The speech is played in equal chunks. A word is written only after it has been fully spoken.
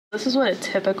This is what a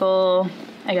typical,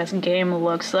 I guess, game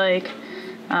looks like.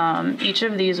 Each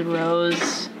of these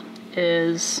rows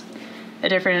is a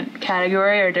different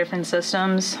category or different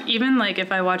systems. Even like if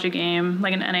I watch a game,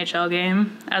 like an NHL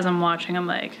game, as I'm watching, I'm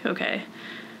like, okay,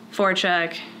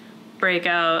 forecheck,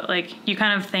 breakout, like you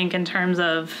kind of think in terms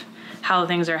of how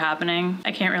things are happening.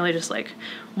 I can't really just like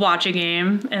watch a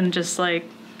game and just like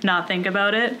not think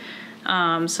about it.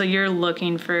 So you're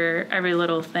looking for every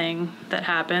little thing that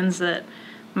happens that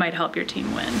might help your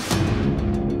team win.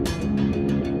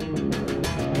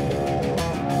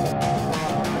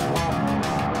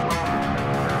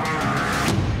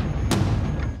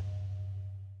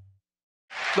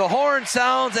 The horn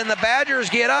sounds and the Badgers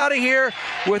get out of here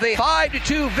with a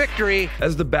 5-2 victory.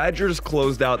 As the Badgers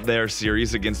closed out their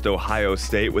series against Ohio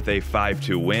State with a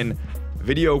 5-2 win,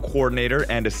 video coordinator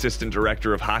and assistant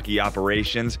director of hockey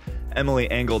operations, Emily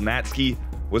Engel-Natzke,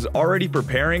 was already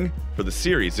preparing for the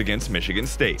series against Michigan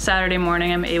State. Saturday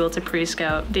morning, I'm able to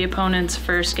pre-scout the opponent's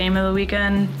first game of the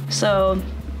weekend. So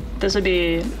this would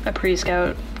be a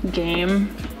pre-scout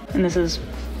game, and this is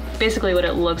basically what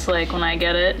it looks like when I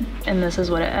get it, and this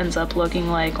is what it ends up looking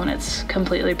like when it's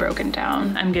completely broken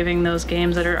down. I'm giving those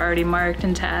games that are already marked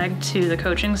and tagged to the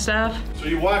coaching staff. So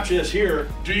you watch this here.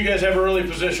 Do you guys have a early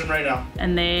position right now?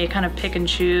 And they kind of pick and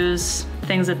choose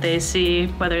things that they see,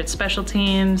 whether it's special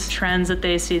teams, trends that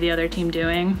they see the other team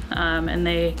doing, and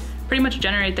they pretty much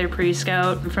generate their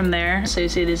pre-scout from there. So you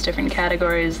see these different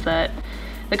categories that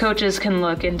the coaches can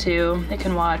look into. They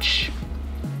can watch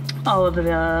all of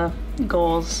the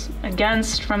goals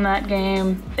against from that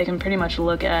game. They can pretty much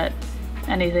look at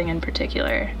anything in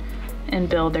particular and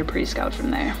build their pre-scout from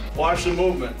there. Watch the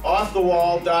movement. Off the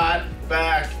wall, dot,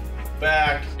 back,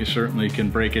 back. You certainly can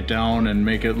break it down and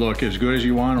make it look as good as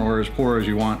you want or as poor as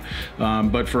you want.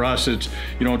 But for us, it's,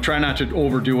 try not to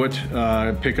overdo it.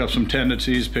 Pick up some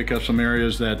tendencies, pick up some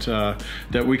areas that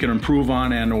that we can improve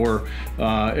on and or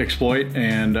exploit.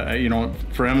 And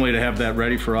for Emily to have that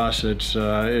ready for us, it's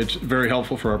very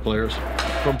helpful for our players.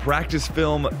 From practice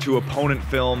film to opponent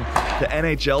film to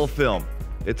NHL film,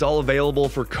 it's all available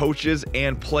for coaches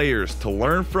and players to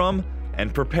learn from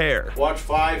and prepare. Watch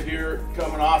 5 here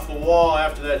coming off the wall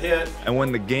after that hit. And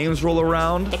when the games roll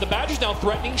around, but the Badgers now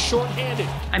threatening shorthanded.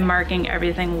 I'm marking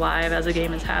everything live as a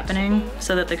game is happening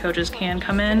so that the coaches can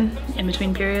come in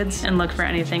between periods and look for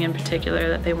anything in particular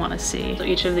that they want to see. So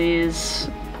each of these,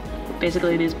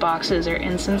 basically these boxes are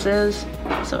instances.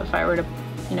 So if I were to,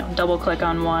 double click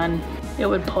on one, it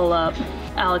would pull up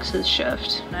Alex's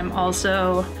shift. I'm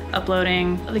also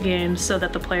uploading the games so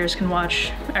that the players can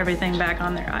watch everything back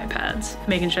on their iPads,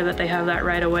 making sure that they have that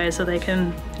right away so they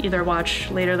can either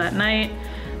watch later that night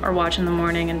or watch in the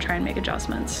morning and try and make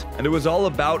adjustments. And it was all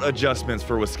about adjustments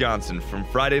for Wisconsin from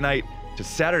Friday night to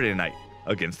Saturday night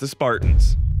against the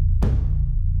Spartans.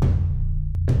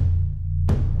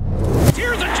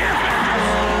 Here's a chance.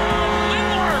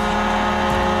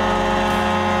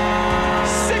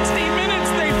 60 minutes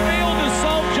they failed to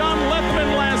solve John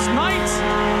Lethman last night.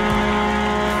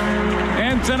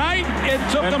 And tonight it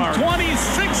took them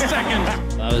 26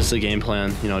 seconds. That was the game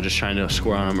plan, just trying to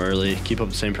score on them early, keep up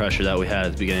the same pressure that we had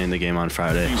at the beginning of the game on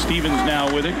Friday. Stevens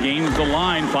now with it, gains the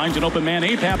line, finds an open man,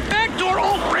 Apap, backdoor,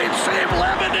 great save,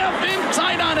 Lebedev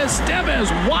inside on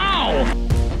Estevez, wow!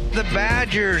 The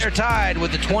Badgers are tied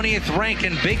with the 20th ranked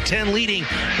and Big Ten leading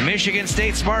Michigan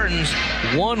State Spartans,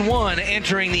 1-1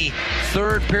 entering the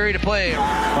third period of play.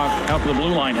 Out to the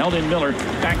blue line, held in Miller,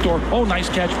 backdoor, nice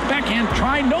catch, backhand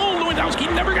try, no,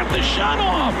 Lewandowski never got the shot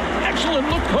off. Excellent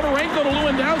look, Kodorenko to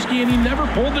Lewandowski, and he never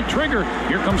pulled the trigger.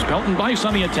 Here comes Pelton Bice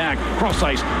on the attack, cross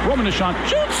ice, Roman Nishant,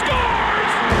 shoots, scores!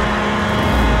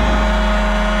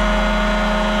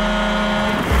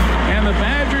 And the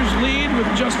Badgers lead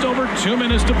with just over 2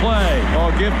 minutes to play.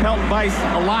 Oh, give Pelton Bice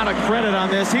a lot of credit on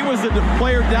this. He was the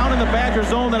player down in the Badger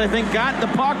zone that I think got the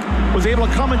puck, was able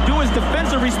to come and do his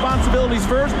defensive responsibilities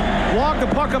first, walk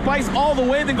the puck up ice all the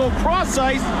way, then go cross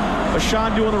ice.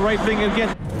 Sean doing the right thing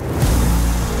again.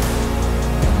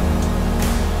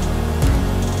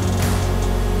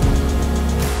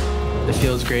 It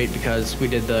feels great because we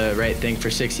did the right thing for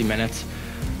 60 minutes.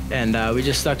 And we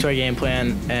just stuck to our game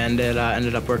plan, and it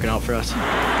ended up working out for us.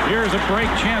 Here's a break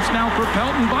chance now for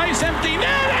Pelton Bice, empty net,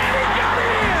 and he got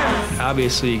it in!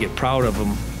 Obviously, you get proud of them,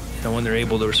 when they're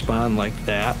able to respond like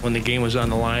that. When the game was on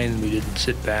the line, we didn't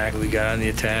sit back, we got on the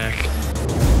attack.